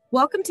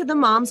Welcome to the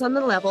Moms on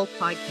the Level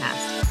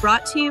podcast,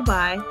 brought to you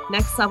by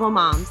Next Level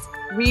Moms.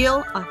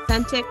 Real,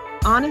 authentic,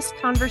 honest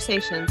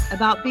conversations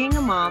about being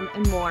a mom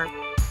and more.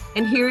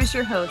 And here is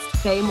your host,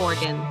 Faye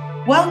Morgan.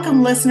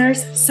 Welcome,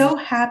 listeners. So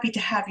happy to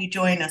have you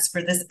join us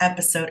for this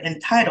episode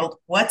entitled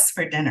What's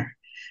for Dinner?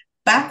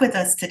 Back with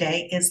us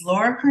today is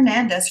Laura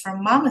Hernandez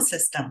from Mama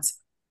Systems.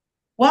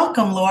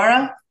 Welcome,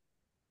 Laura.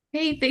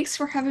 Hey, thanks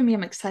for having me.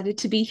 I'm excited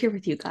to be here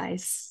with you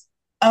guys.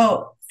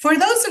 Oh, for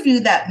those of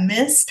you that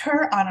missed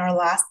her on our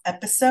last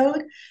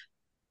episode,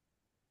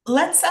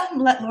 let's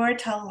let Laura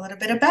tell a little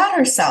bit about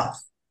herself.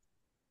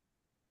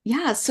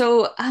 Yeah,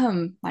 so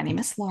my name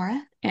is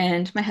Laura,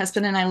 and my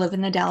husband and I live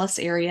in the Dallas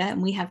area,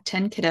 and we have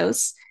 10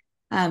 kiddos,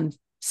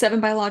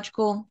 7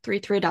 biological, 3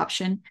 through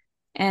adoption,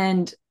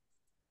 and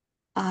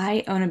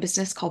I own a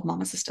business called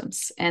Mama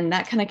Systems, and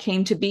that kind of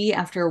came to be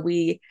after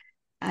we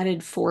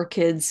added 4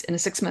 kids in a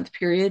 6-month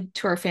period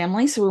to our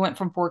family. So we went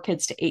from 4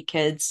 kids to 8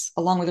 kids,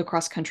 along with a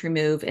cross-country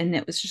move, and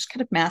it was just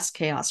kind of mass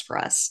chaos for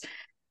us. I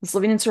was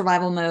living in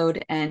survival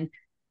mode, and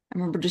I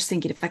remember just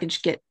thinking, if I could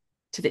just get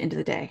to the end of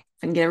the day,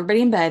 if I can get everybody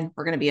in bed,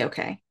 we're going to be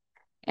okay.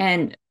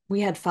 And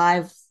we had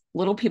 5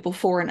 little people,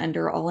 4 and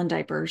under, all in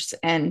diapers,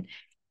 and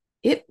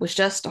it was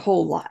just a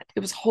whole lot. It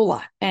was a whole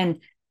lot. And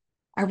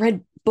I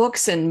read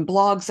books and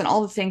blogs and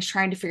all the things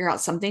trying to figure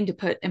out something to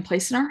put in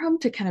place in our home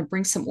to kind of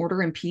bring some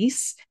order and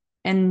peace.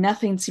 And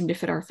nothing seemed to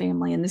fit our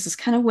family. And this is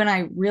kind of when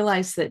I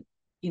realized that,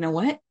 you know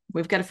what,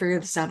 we've got to figure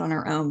this out on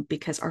our own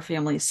because our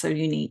family is so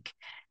unique.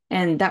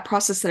 And that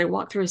process that I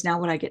walked through is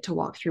now what I get to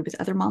walk through with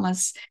other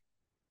mamas,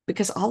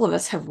 because all of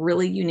us have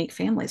really unique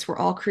families. We're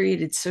all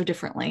created so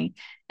differently.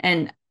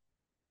 And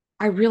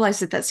I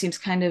realize that that seems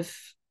kind of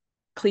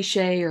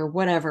cliche or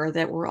whatever,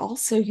 that we're all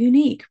so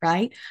unique,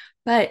 right?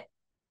 But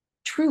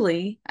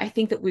truly, I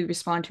think that we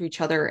respond to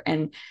each other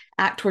and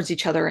act towards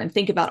each other and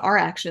think about our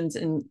actions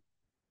and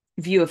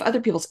view of other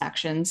people's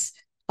actions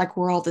like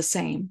we're all the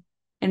same.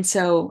 And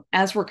so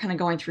as we're kind of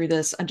going through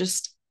this, I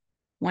just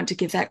want to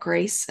give that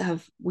grace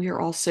of we are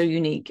all so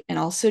unique and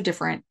all so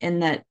different in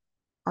that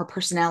our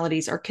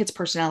personalities, our kids'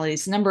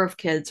 personalities, number of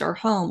kids, our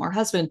home, our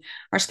husband,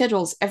 our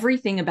schedules,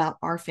 everything about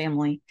our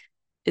family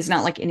is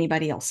not like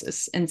anybody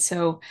else's. And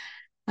so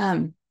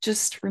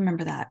just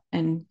remember that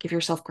and give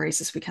yourself grace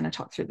as we kind of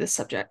talk through this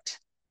subject.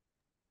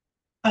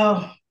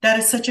 Oh, that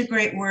is such a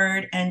great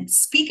word. And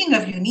speaking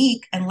of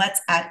unique, and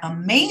let's add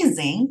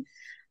amazing,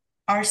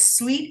 our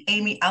sweet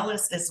Amy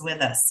Ellis is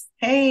with us.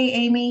 Hey,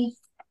 Amy.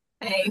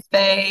 Hey,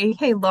 Faye.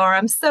 Hey, Laura.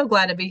 I'm so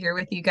glad to be here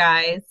with you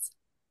guys.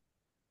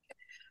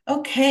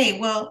 Okay,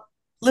 well,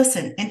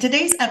 listen, in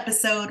today's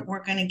episode,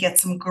 we're going to get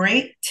some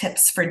great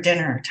tips for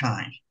dinner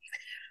time.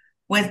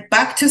 With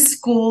back to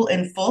school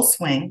in full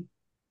swing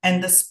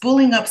and the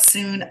spooling up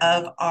soon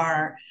of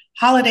our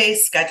holiday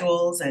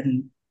schedules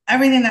and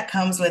everything that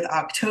comes with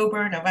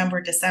October, November,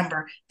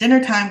 December,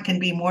 dinner time can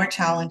be more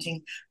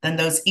challenging than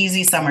those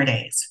easy summer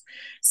days.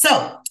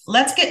 So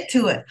let's get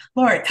to it.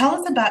 Laura, tell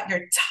us about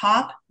your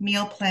top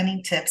meal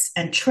planning tips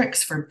and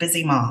tricks for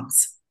busy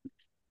moms.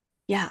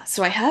 Yeah,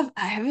 so I have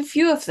a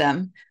few of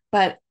them,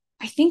 but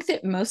I think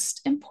that most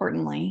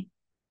importantly,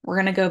 we're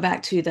going to go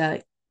back to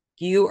the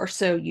you are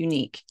so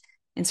unique.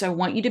 And so I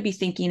want you to be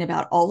thinking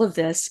about all of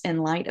this in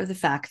light of the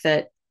fact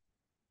that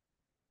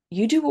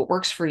you do what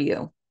works for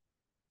you.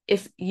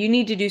 If you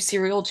need to do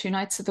cereal 2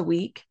 nights of the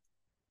week,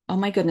 oh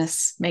my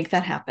goodness, make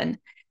that happen.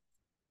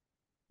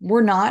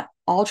 We're not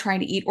all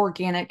trying to eat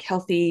organic,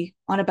 healthy,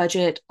 on a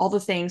budget, all the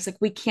things. Like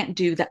we can't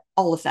do that,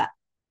 all of that.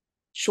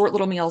 Short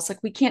little meals, like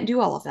we can't do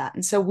all of that.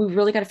 And so we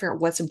really got to figure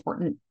out what's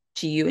important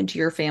to you and to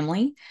your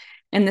family.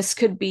 And this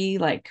could be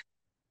like,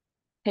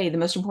 hey, the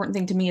most important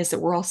thing to me is that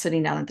we're all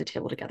sitting down at the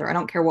table together. I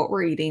don't care what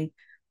we're eating.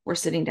 We're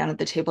sitting down at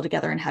the table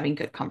together and having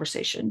good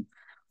conversation.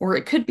 Or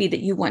it could be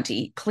that you want to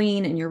eat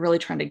clean and you're really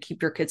trying to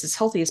keep your kids as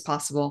healthy as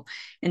possible.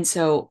 And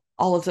so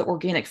all of the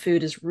organic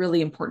food is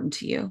really important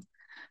to you.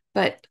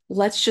 But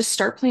let's just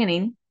start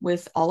planning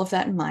with all of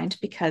that in mind,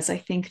 because I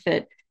think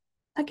that,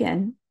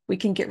 again, we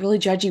can get really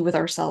judgy with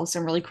ourselves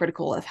and really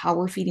critical of how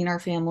we're feeding our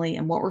family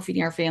and what we're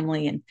feeding our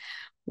family and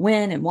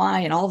when and why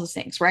and all the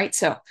things, right?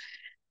 So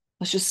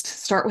let's just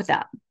start with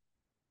that.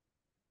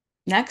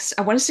 Next,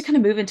 I want us to kind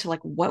of move into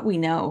like what we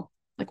know.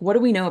 Like, what do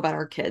we know about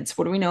our kids?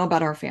 What do we know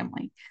about our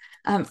family?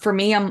 For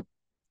me,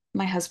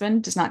 my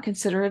husband does not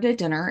consider it a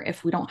dinner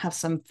if we don't have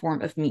some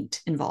form of meat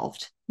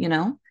involved, you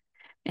know?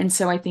 And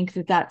so I think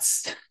that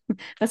that's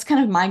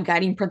kind of my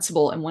guiding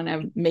principle. And when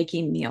I'm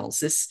making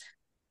meals is,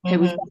 hey,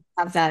 we've got Mhm. to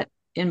have that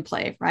in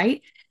play,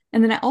 right?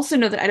 And then I also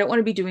know that I don't want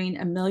to be doing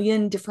a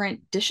million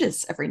different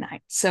dishes every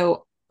night.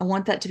 So I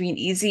want that to be an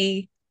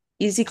easy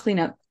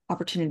cleanup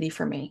opportunity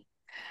for me.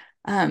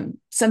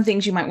 Some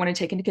things you might want to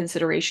take into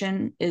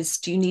consideration is,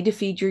 do you need to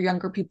feed your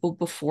younger people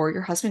before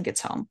your husband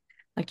gets home?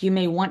 Like you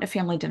may want a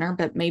family dinner,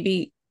 but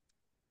maybe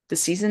the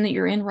season that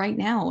you're in right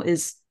now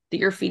is that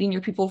you're feeding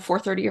your people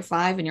 4:30 or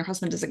 5 and your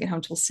husband doesn't get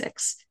home till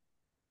 6.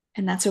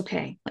 And that's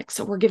okay. Like,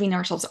 so we're giving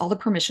ourselves all the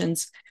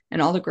permissions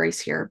and all the grace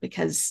here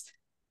because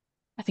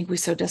I think we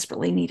so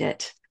desperately need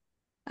it.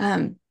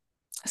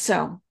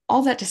 So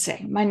all that to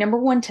say, my number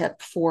one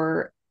tip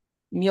for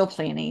meal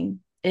planning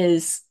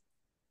is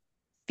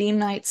theme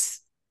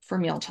nights for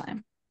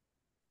mealtime,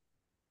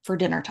 for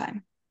dinner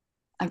time,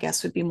 I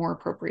guess would be more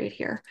appropriate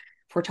here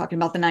if we're talking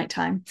about the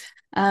nighttime.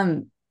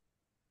 And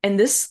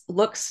this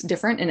looks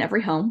different in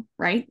every home,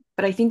 right?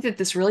 But I think that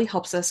this really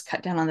helps us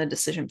cut down on the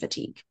decision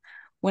fatigue.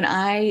 When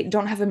I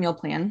don't have a meal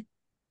plan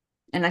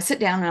and I sit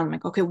down and I'm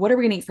like, okay, what are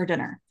we gonna eat for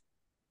dinner?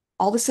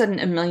 All of a sudden,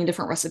 a million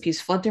different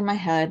recipes flood through my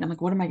head. And I'm like,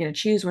 what am I going to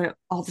choose? What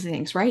all the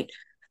things, right?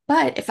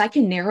 But if I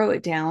can narrow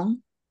it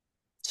down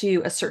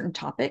to a certain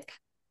topic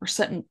or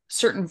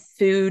certain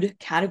food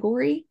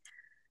category,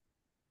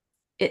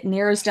 it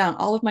narrows down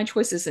all of my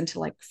choices into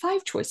like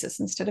 5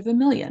 choices instead of a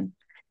million.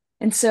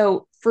 And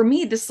so for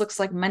me, this looks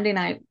like Monday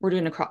night, we're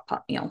doing a crock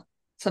pot meal,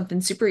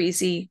 something super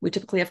easy. We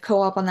typically have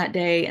co-op on that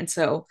day. And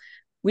so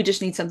we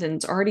just need something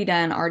that's already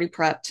done, already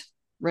prepped,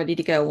 ready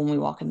to go when we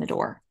walk in the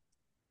door.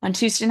 On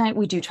Tuesday night,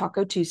 we do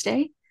Taco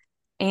Tuesday.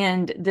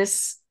 And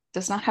this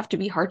does not have to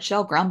be hard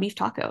shell ground beef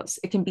tacos.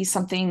 It can be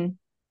something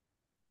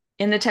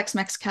in the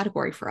Tex-Mex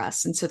category for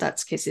us. And so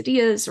that's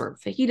quesadillas or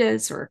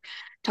fajitas or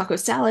taco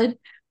salad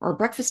or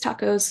breakfast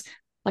tacos.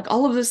 Like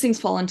all of those things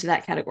fall into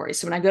that category.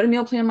 So when I go to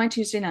meal plan my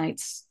Tuesday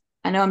nights,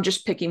 I know I'm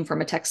just picking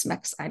from a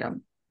Tex-Mex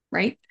item,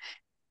 right?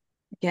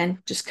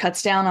 Again, just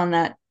cuts down on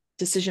that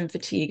decision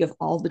fatigue of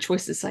all the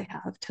choices I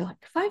have to like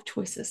 5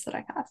 choices that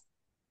I have.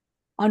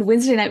 On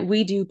Wednesday night,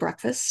 we do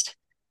breakfast.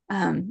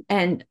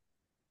 And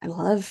I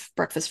love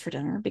breakfast for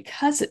dinner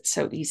because it's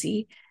so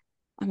easy.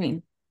 I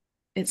mean,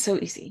 it's so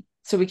easy.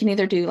 So we can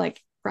either do like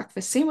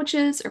breakfast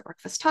sandwiches or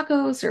breakfast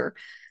tacos or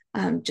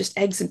just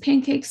eggs and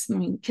pancakes. I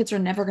mean, kids are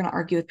never going to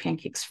argue with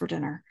pancakes for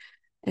dinner.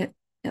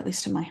 At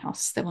least in my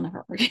house, they will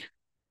never argue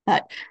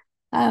that.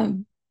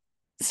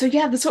 So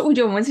yeah, that's what we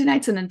do on Wednesday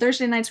nights. And then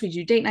Thursday nights, we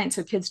do date night.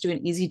 So kids do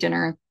an easy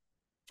dinner,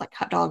 like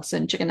hot dogs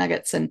and chicken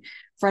nuggets. And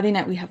Friday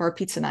night, we have our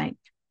pizza night.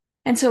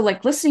 And so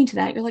like listening to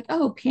that, you're like,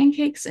 oh,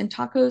 pancakes and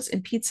tacos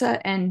and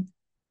pizza and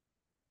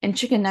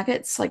chicken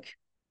nuggets, like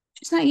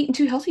she's not eating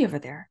too healthy over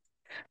there.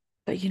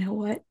 But you know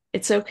what?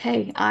 It's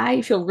okay.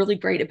 I feel really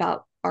great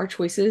about our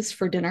choices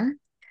for dinner.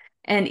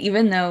 And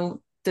even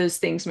though those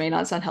things may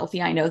not sound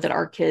healthy, I know that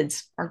our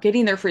kids are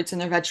getting their fruits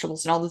and their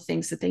vegetables and all the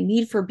things that they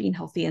need for being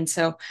healthy. And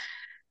so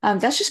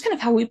that's just kind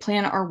of how we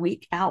plan our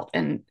week out,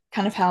 and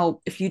kind of how,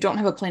 if you don't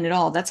have a plan at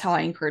all, that's how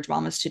I encourage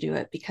mamas to do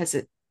it, because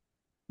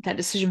that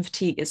decision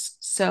fatigue is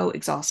so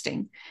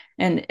exhausting.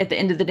 And at the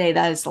end of the day,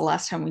 that is the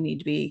last time we need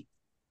to be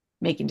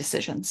making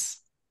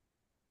decisions.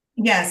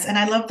 Yes. And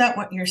I love that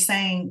what you're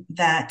saying,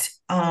 that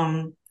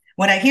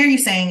what I hear you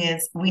saying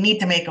is we need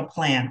to make a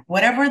plan.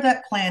 Whatever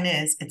that plan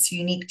is, it's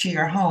unique to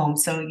your home.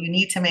 So you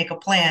need to make a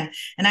plan.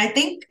 And I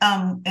think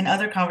in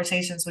other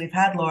conversations we've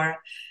had, Laura,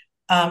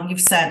 you've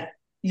said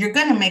you're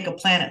going to make a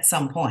plan at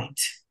some point.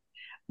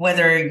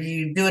 Whether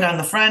you do it on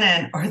the front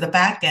end or the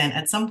back end,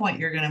 at some point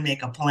you're going to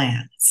make a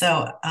plan.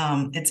 So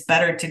it's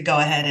better to go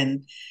ahead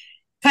and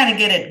kind of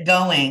get it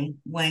going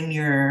when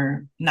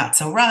you're not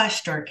so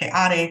rushed or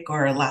chaotic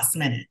or last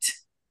minute.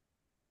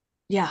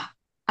 Yeah,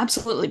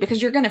 absolutely.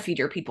 Because you're going to feed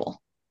your people,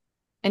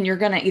 and you're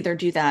going to either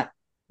do that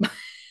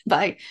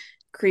by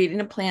creating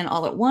a plan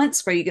all at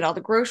once where you get all the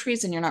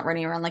groceries and you're not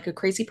running around like a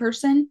crazy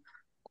person,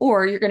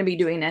 or you're going to be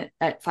doing it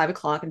at 5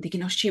 o'clock and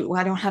thinking, oh, shoot,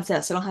 well, I don't have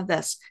this. I don't have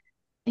this.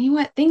 And you know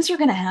what? Things are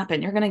going to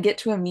happen. You're going to get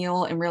to a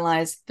meal and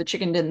realize the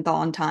chicken didn't thaw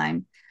on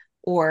time,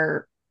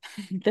 or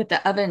that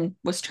the oven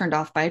was turned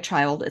off by a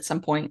child at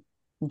some point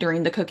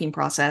during the cooking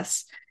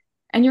process.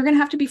 And you're going to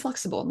have to be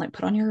flexible and like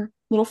put on your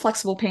little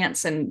flexible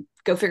pants and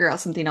go figure out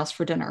something else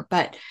for dinner.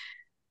 But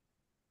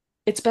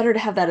it's better to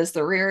have that as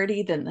the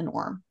rarity than the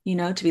norm,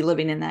 to be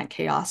living in that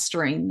chaos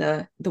during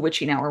the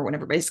witching hour when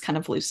everybody's kind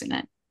of losing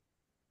it.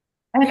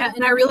 Yeah,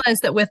 and I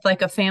realized that with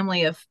like a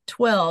family of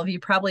 12, you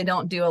probably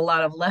don't do a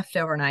lot of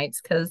leftover nights,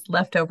 because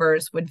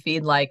leftovers would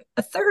feed like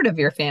a third of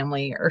your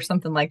family or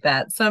something like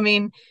that. So I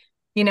mean,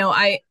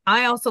 I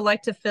also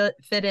like to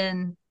fit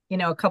in,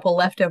 a couple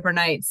leftover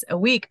nights a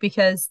week,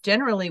 because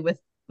generally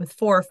with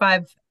 4 or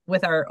 5,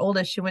 with our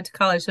oldest, she went to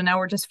college, so now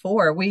we're just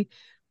 4. We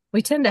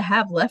tend to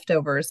have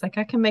leftovers. Like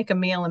I can make a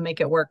meal and make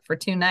it work for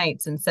 2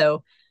 nights. And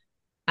so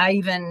I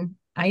even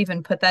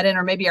put that in,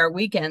 or maybe our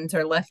weekends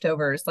are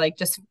leftovers, like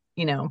just,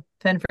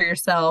 fend for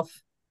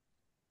yourself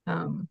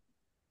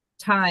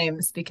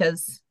times,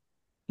 because,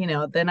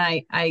 then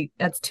I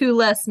that's 2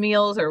 less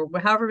meals, or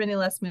however many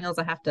less meals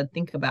I have to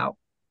think about.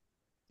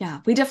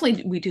 Yeah, we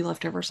do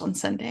leftovers on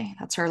Sunday.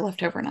 That's our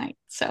leftover night.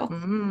 So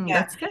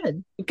Yeah. That's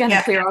good. we've got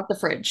to clear out the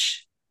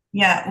fridge.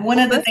 Yeah, one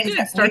of the things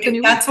that we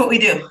do, that's what we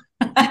do.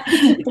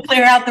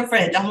 Clear out the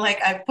fridge. I'm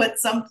like, I put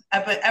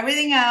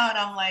everything out.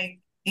 I'm like,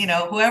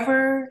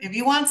 whoever, if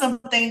you want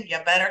something, you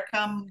better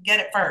come get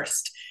it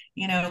first,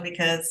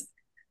 because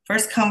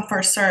first come,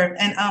 first serve.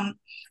 And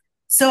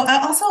so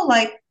I also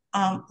like,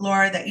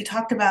 Laura, that you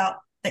talked about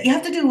that you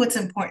have to do what's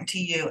important to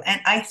you. And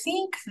I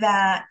think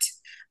that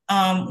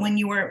when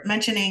you were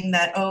mentioning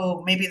that,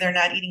 oh, maybe they're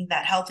not eating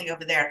that healthy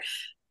over there,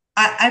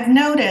 I've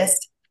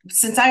noticed,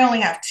 since I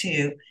only have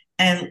 2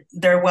 and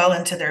they're well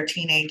into their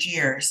teenage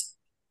years,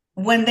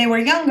 when they were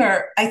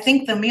younger, I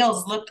think the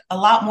meals looked a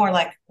lot more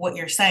like what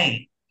you're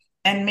saying.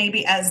 And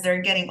maybe as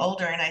they're getting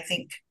older, and I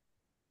think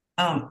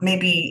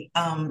maybe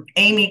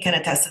Amy can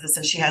attest to this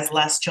since she has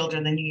less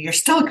children than you. You're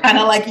still kind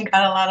of like you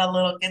got a lot of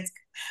little kids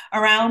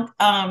around.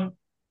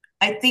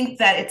 I think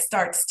that it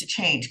starts to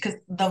change because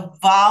the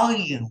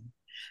volume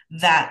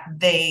that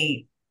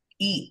they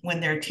eat when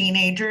they're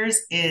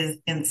teenagers is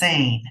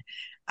insane.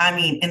 I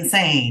mean,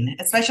 insane,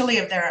 especially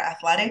if they're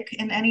athletic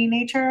in any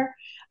nature.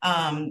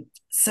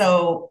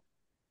 So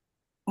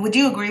would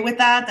you agree with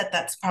that? That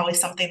that's probably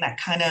something that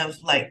kind of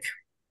like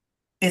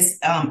is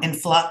in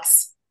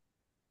flux?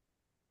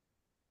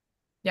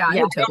 Yeah, I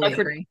Yeah, would totally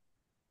agree.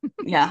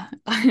 yeah,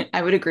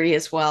 I would agree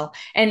as well.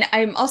 And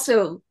I'm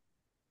also,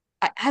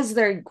 as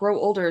they grow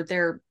older,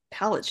 their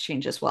palates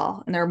change as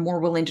well, and they're more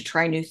willing to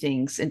try new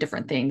things and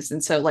different things.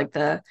 And so, like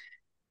the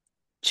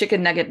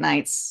chicken nugget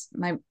nights,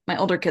 my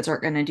older kids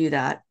aren't going to do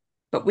that,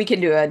 but we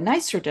can do a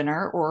nicer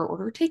dinner or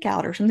order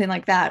takeout or something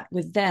like that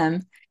with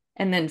them,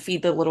 and then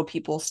feed the little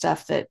people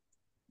stuff that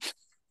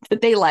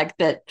they like,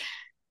 that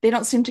they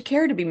don't seem to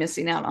care to be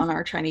missing out on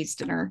our Chinese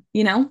dinner,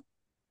 you know?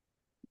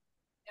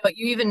 But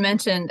you even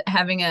mentioned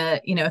having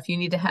if you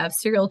need to have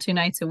cereal 2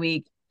 nights a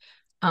week,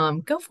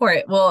 go for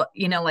it. Well,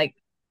 like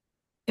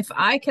if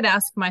I could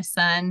ask my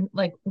son,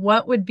 like,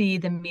 what would be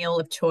the meal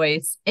of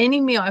choice?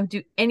 Any meal, I would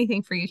do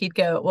anything for you. He'd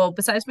go, well,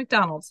 besides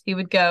McDonald's, he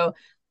would go,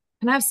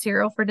 can I have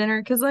cereal for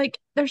dinner? Because, like,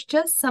 there's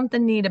just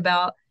something neat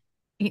about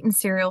eating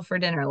cereal for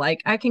dinner.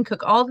 Like, I can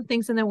cook all the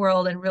things in the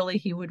world, and really,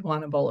 he would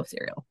want a bowl of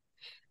cereal.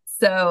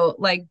 So,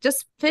 like,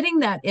 just fitting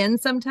that in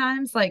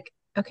sometimes, like,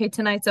 okay,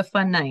 tonight's a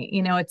fun night.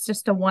 It's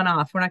just a one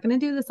off. We're not going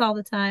to do this all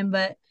the time,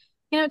 but,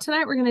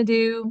 tonight we're going to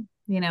do,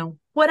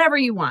 whatever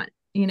you want.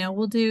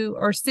 We'll do,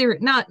 or cereal,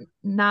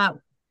 not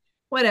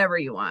whatever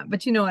you want,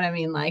 but you know what I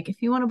mean? Like,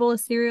 if you want a bowl of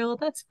cereal,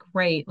 that's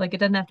great. Like, it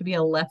doesn't have to be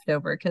a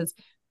leftover because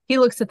he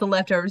looks at the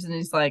leftovers and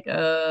he's like,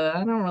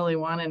 I don't really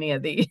want any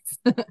of these.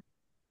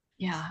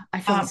 Yeah,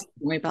 I feel the same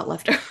way about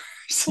leftovers.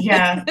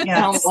 Yeah, I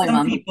yeah. don't blame Some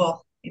them.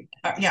 people,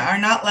 are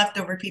not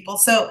leftover people.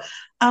 So,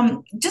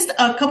 just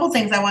a couple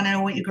things I want to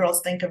know what you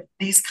girls think of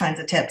these kinds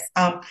of tips.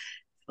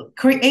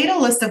 Create a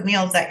list of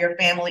meals that your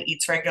family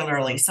eats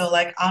regularly. So,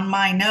 like on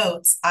my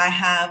notes, I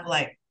have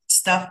like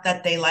stuff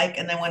that they like,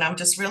 and then when I'm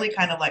just really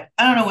kind of like,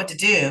 I don't know what to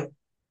do,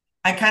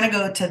 I kind of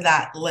go to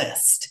that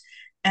list.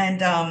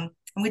 And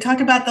we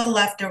talked about the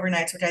leftover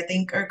nights, which I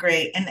think are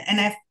great.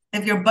 And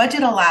if your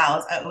budget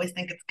allows, I always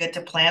think it's good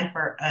to plan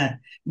for a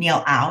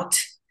meal out.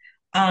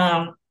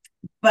 Um,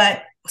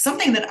 but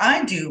something that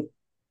I do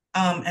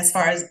as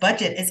far as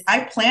budget is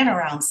I plan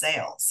around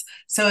sales.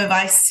 So if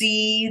I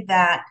see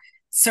that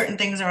certain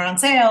things are on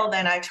sale,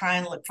 then I try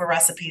and look for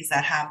recipes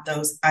that have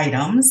those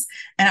items.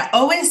 And I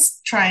always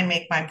try and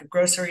make my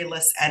grocery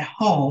list at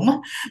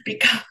home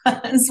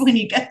because when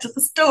you get to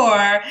the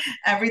store,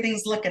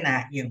 everything's looking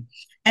at you.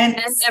 And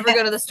never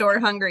go to the store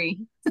hungry.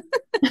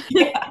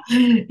 Yeah,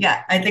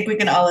 yeah, I think we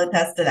can all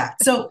attest to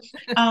that. So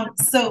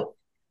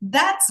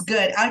that's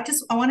good. I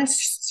want to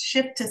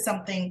shift to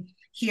something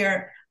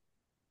here.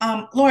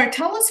 Laura,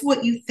 tell us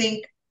what you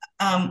think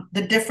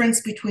the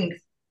difference between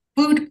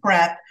food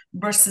prep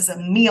versus a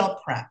meal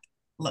prep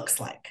looks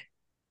like.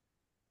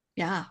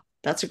 Yeah,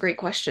 that's a great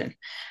question.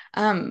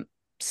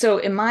 So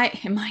in my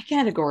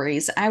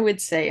categories, I would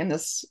say, and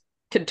this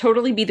could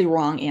totally be the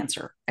wrong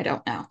answer, I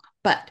don't know,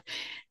 but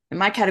in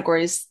my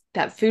categories,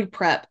 that food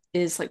prep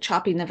is like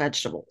chopping the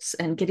vegetables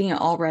and getting it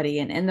all ready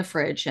and in the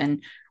fridge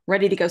and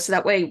ready to go. So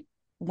that way,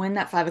 when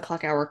that 5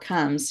 o'clock hour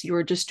comes,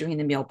 you're just doing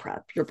the meal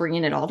prep. You're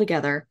bringing it all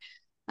together.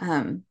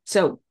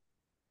 So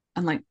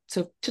I'm like,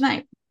 so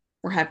tonight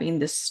we're having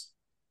this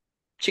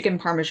chicken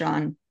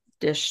parmesan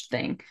dish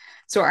thing.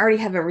 So I already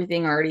have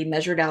everything already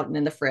measured out and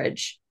in the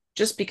fridge,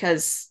 just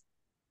because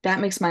that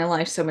makes my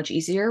life so much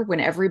easier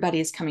when everybody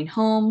is coming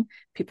home,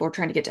 people are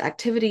trying to get to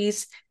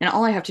activities, and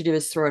all I have to do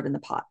is throw it in the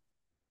pot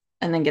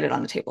and then get it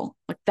on the table.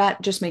 Like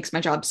that just makes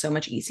my job so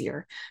much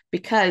easier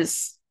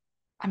because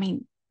I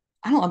mean,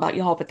 I don't know about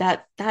y'all, but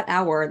that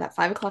hour, that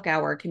 5 o'clock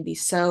hour can be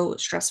so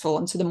stressful.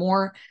 And so the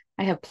more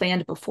I have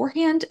planned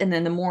beforehand, and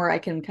then the more I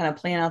can kind of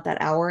plan out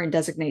that hour and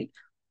designate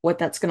what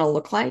that's going to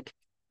look like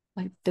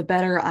the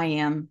better I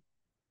am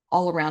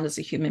all around as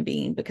a human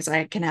being because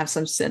I can have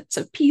some sense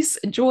of peace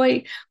and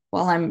joy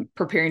while I'm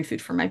preparing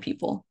food for my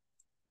people.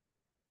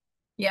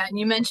 Yeah, and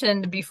you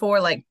mentioned before,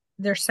 like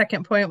their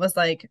second point was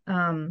like,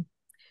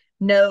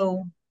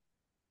 no,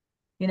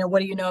 what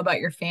do you know about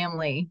your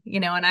family?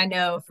 And I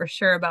know for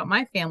sure about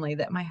my family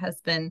that my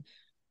husband,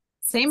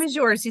 same as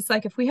yours, he's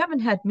like, if we haven't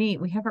had meat,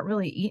 we haven't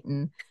really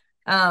eaten.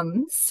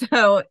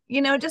 So,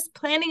 just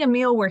planning a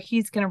meal where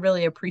he's going to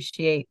really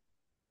appreciate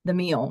the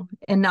meal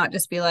and not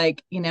just be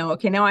like,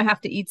 okay, now I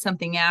have to eat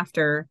something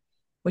after,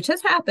 which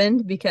has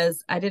happened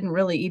because I didn't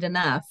really eat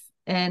enough.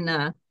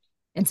 And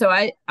so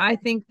I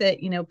think that,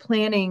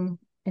 planning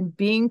and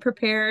being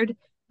prepared,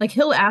 like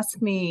he'll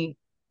ask me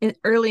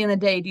early in the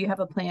day, do you have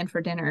a plan for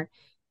dinner?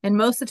 And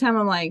most of the time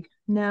I'm like,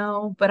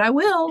 no, but I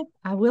will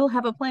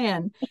have a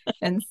plan.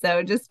 And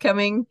so just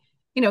coming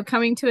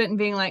coming to it and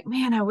being like,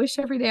 man, I wish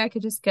every day I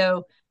could just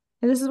go,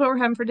 and this is what we're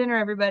having for dinner,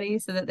 everybody,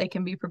 so that they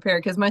can be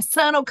prepared. Because my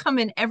son will come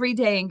in every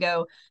day and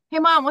go, hey,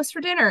 Mom, what's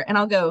for dinner? And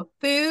I'll go,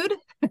 food.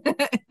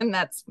 And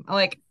that's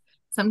like,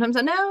 sometimes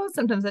I know,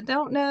 sometimes I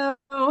don't know.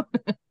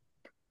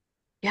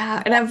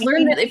 Yeah, and I've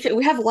learned that if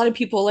we have a lot of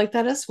people like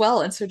that as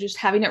well, and so just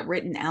having it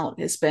written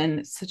out has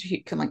been such a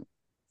huge, like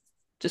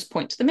just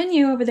point to the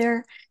menu over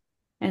there,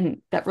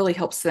 and that really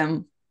helps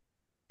them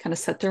kind of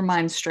set their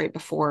minds straight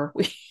before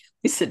we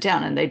sit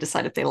down and they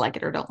decide if they like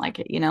it or don't like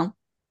it.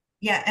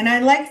 Yeah, and I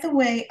like the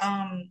way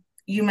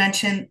you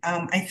mentioned,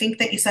 I think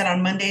that you said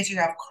on Mondays you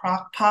have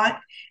crock pot,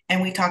 and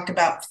we talked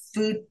about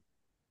food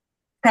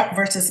prep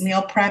versus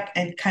meal prep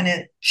and kind of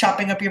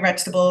chopping up your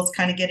vegetables,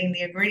 kind of getting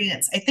the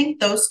ingredients. I think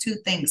those two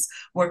things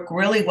work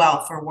really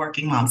well for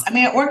working moms. I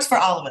mean, it works for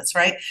all of us,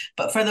 right?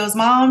 But for those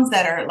moms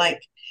that are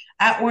like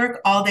at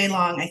work all day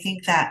long, I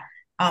think that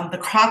the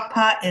crock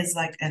pot is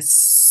like a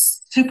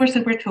super,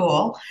 super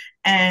tool.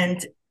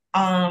 And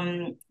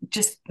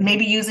just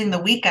maybe using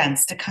the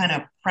weekends to kind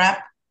of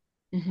prep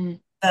Mm-hmm.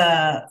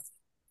 the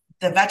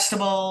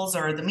vegetables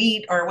or the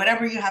meat or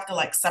whatever you have to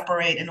like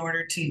separate in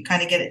order to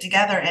kind of get it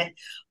together. And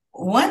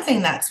one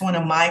thing that's one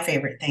of my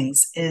favorite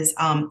things is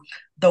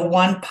the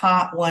one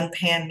pot, one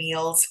pan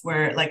meals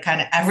where like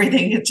kind of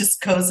everything it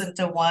just goes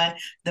into one,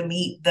 the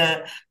meat,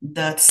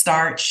 the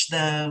starch,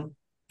 the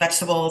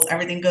vegetables,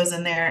 everything goes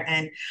in there.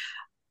 And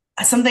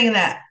something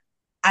that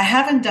I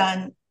haven't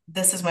done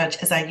this as much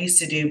as I used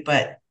to do,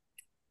 but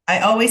I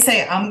always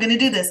say I'm going to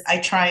do this. I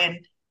try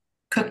and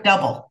cook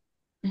double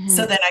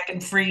so that I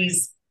can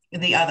freeze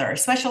the other,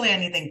 especially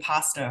anything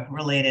pasta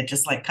related,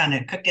 just like kind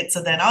of cook it.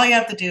 So then all you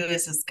have to do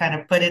is just kind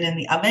of put it in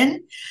the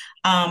oven.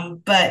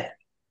 But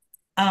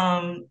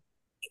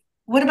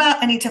what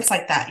about any tips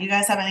like that? You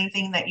guys have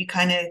anything that you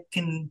kind of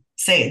can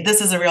say, this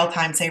is a real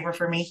time saver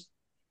for me?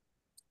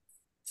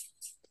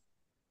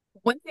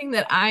 One thing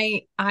that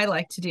I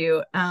like to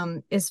do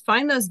is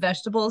find those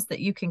vegetables that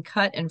you can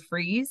cut and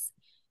freeze.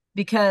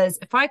 Because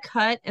if I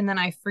cut and then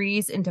I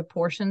freeze into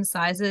portion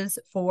sizes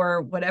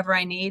for whatever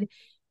I need,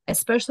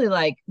 especially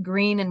like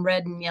green and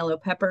red and yellow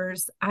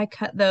peppers, I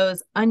cut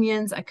those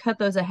onions, I cut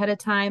those ahead of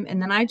time.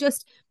 And then I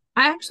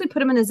actually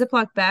put them in a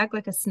Ziploc bag,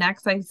 like a snack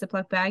size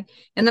Ziploc bag.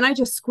 And then I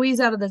just squeeze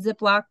out of the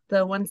Ziploc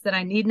the ones that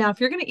I need. Now, if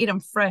you're going to eat them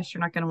fresh,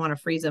 you're not going to want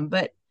to freeze them.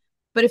 But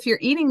if you're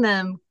eating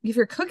them, if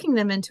you're cooking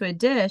them into a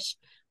dish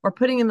or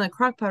putting them in the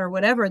crock pot or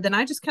whatever, then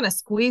I just kind of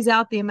squeeze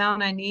out the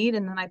amount I need.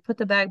 And then I put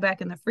the bag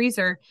back in the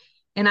freezer.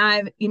 And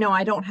I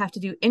don't have to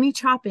do any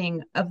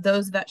chopping of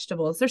those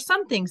vegetables. There's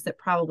some things that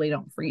probably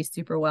don't freeze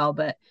super well,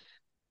 but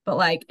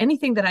like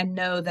anything that I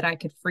know that I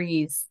could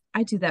freeze,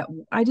 I do that.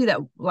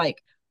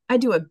 Like I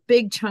do a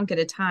big chunk at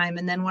a time.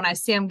 And then when I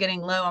see I'm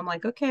getting low, I'm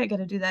like, okay, I got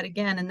to do that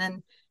again. And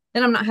then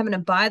I'm not having to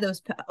buy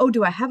those. Oh,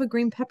 do I have a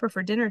green pepper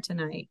for dinner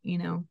tonight?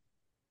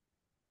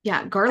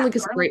 Yeah, garlic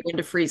is a great one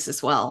to freeze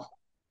as well.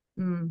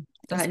 Go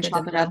ahead and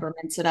chop it up or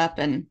mince it up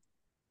and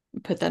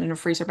put that in a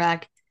freezer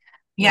bag.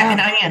 Yeah, and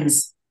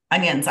onions.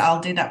 Onions, I'll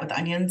do that with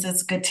onions.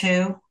 It's good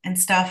too and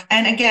stuff.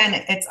 And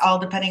again, it's all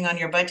depending on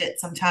your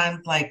budget.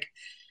 Sometimes like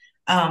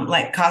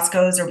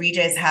Costco's or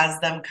BJ's has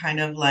them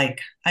kind of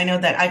like, I know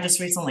that I just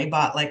recently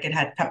bought like it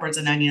had peppers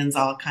and onions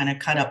all kind of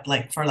cut up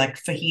like for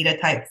like fajita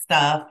type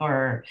stuff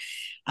or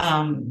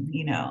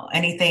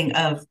anything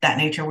of that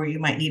nature where you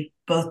might need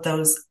both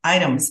those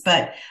items.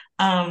 But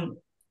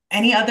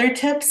any other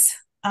tips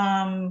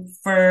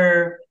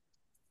for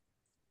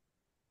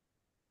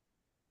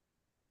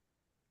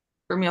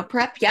meal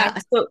prep? Yeah.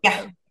 So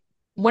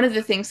one of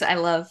the things that I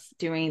love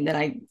doing that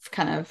I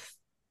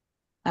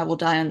will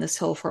die on this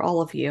hill for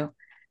all of you.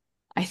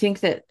 I think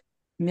that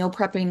meal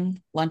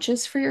prepping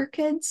lunches for your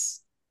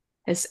kids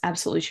has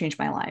absolutely changed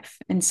my life.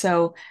 And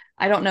so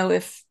I don't know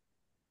if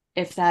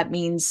that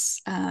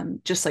means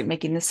just like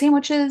making the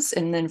sandwiches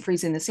and then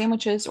freezing the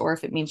sandwiches, or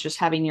if it means just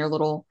having your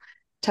little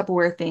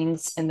Tupperware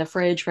things in the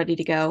fridge ready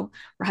to go,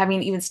 or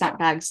having even snack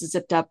bags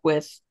zipped up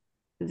with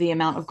the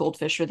amount of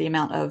goldfish or the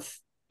amount of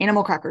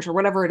animal crackers or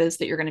whatever it is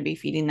that you're going to be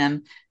feeding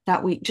them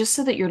that week, just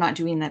so that you're not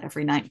doing that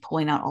every night,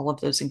 pulling out all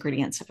of those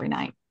ingredients every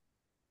night.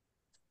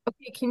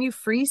 Okay, can you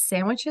freeze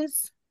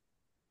sandwiches?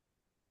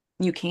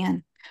 You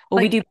can.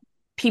 Well, we do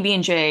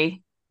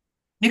PB&J.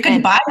 You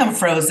can buy them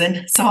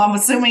frozen. So I'm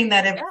assuming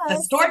that if the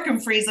store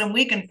can freeze them,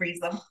 we can freeze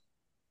them.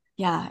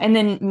 Yeah. And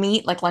then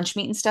meat, like lunch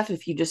meat and stuff,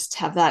 if you just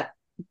have that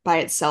by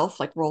itself,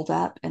 like rolled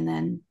up, and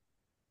then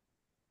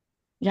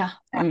yeah,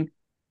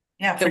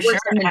 for sure.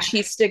 And then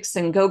cheese sticks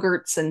and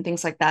Go-Gurts and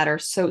things like that are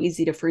so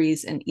easy to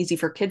freeze and easy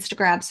for kids to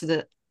grab so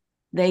that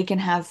they can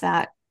have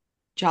that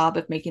job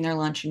of making their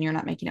lunch and you're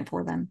not making it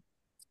for them.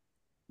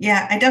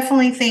 Yeah, I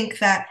definitely think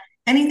that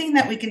anything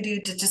that we can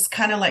do to just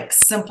kind of like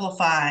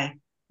simplify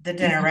the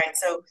dinner, right?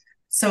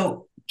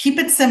 So keep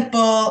it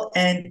simple.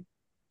 And,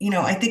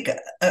 I think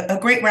a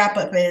great wrap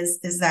up is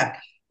that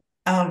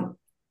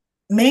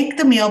make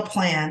the meal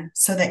plan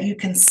so that you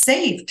can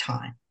save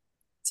time,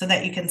 so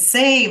that you can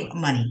save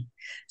money,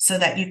 so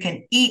that you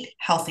can eat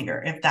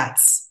healthier if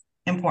that's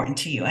important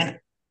to you. And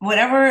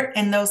whatever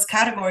in those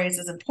categories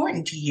is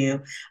important to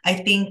you, I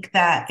think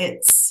that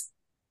it's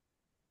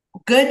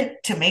good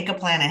to make a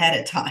plan ahead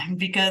of time,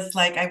 because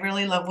like I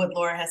really love what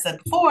Laura has said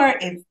before.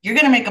 If you're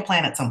going to make a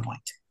plan at some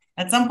point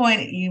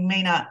you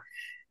may not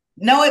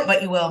know it,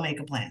 but you will make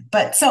a plan.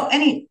 But so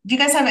do you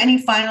guys have any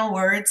final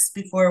words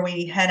before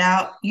we head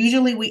out?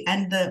 Usually we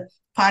end the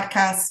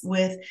podcast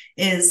with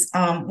is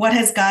what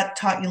has God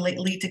taught you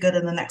lately to go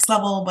to the next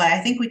level? But I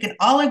think we can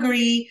all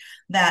agree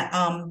that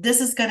this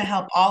is going to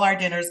help all our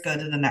dinners go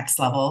to the next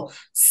level.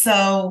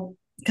 So,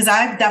 because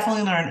I've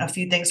definitely learned a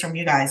few things from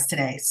you guys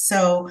today.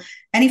 So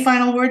any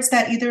final words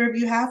that either of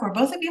you have or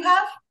both of you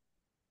have?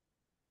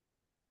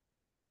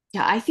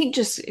 Yeah, I think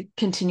just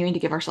continuing to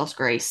give ourselves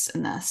grace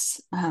in this.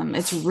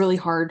 It's really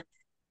hard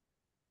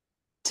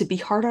to be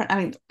hard on. I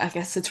mean, I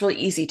guess it's really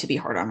easy to be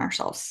hard on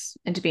ourselves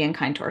and to be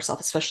unkind to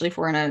ourselves, especially if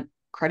we're in a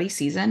cruddy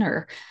season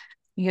or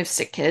you have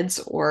sick kids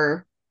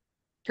or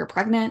you're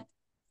pregnant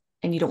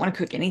and you don't want to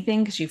cook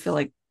anything because you feel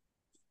like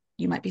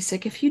you might be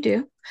sick. If you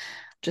do,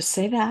 just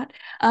say that.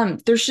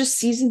 There's just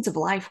seasons of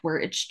life where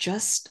it's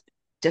just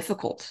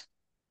difficult.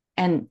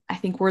 And I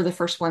think we're the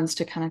first ones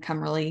to kind of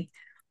come really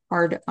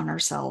hard on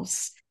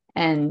ourselves.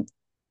 And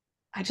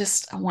I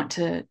want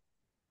to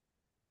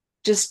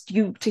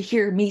you to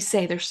hear me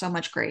say there's so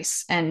much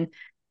grace and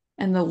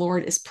the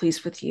Lord is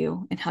pleased with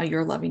you and how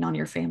you're loving on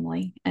your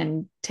family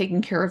and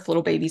taking care of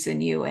little babies in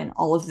you and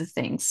all of the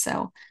things.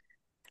 So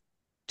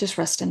just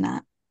rest in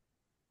that.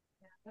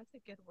 Yeah, that's a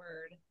good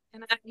word.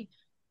 And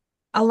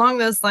along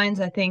those lines,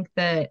 I think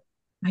that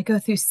I go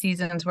through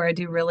seasons where I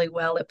do really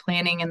well at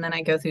planning, and then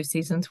I go through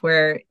seasons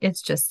where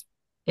it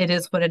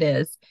is what it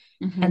is.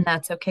 Mm-hmm. And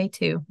that's okay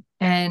too.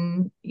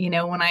 And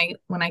when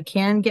I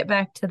can get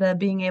back to the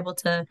being able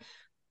to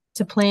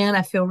plan,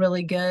 I feel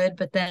really good.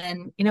 But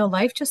then,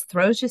 life just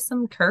throws you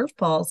some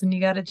curveballs and you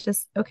got to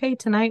just, okay,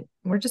 tonight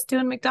we're just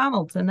doing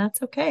McDonald's and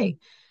that's okay.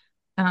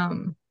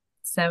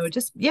 So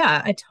just,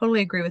 yeah, I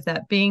totally agree with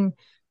that. Being,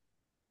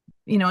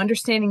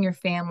 understanding your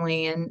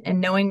family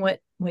and knowing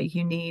what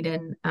you need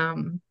and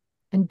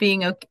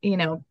being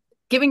okay,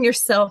 giving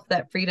yourself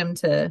that freedom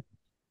to,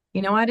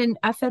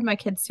 I fed my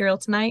kids cereal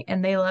tonight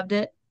and they loved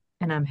it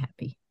and I'm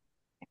happy.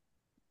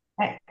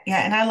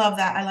 Yeah, and I love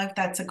that. I love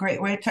that's a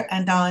great way to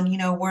end on. We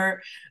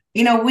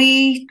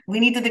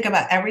need to think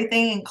about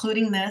everything,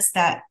 including this,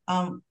 that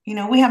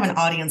we have an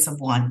audience of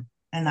one,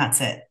 and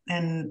that's it,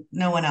 and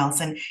no one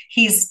else. And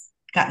he's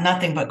got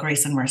nothing but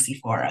grace and mercy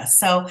for us.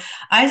 So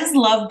I just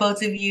love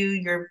both of you.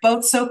 You're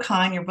both so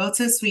kind. You're both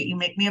so sweet. You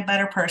make me a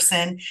better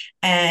person.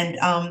 And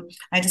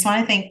I just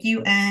want to thank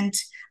you. And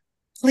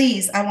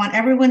please, I want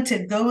everyone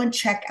to go and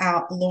check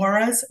out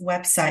Laura's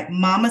website,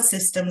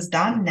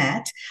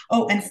 mamasystems.net.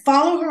 Oh, and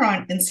follow her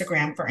on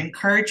Instagram for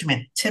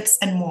encouragement, tips,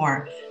 and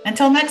more.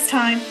 Until next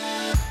time.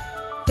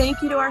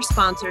 Thank you to our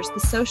sponsors, the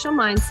Social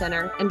Mind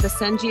Center and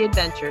Basenji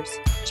Adventures.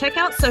 Check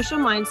out Social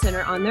Mind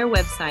Center on their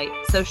website,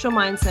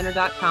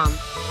 socialmindcenter.com,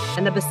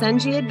 and the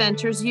Basenji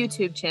Adventures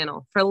YouTube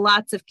channel for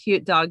lots of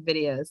cute dog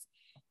videos.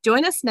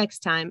 Join us next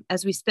time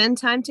as we spend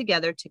time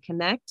together to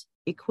connect,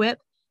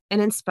 equip,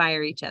 and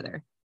inspire each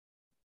other.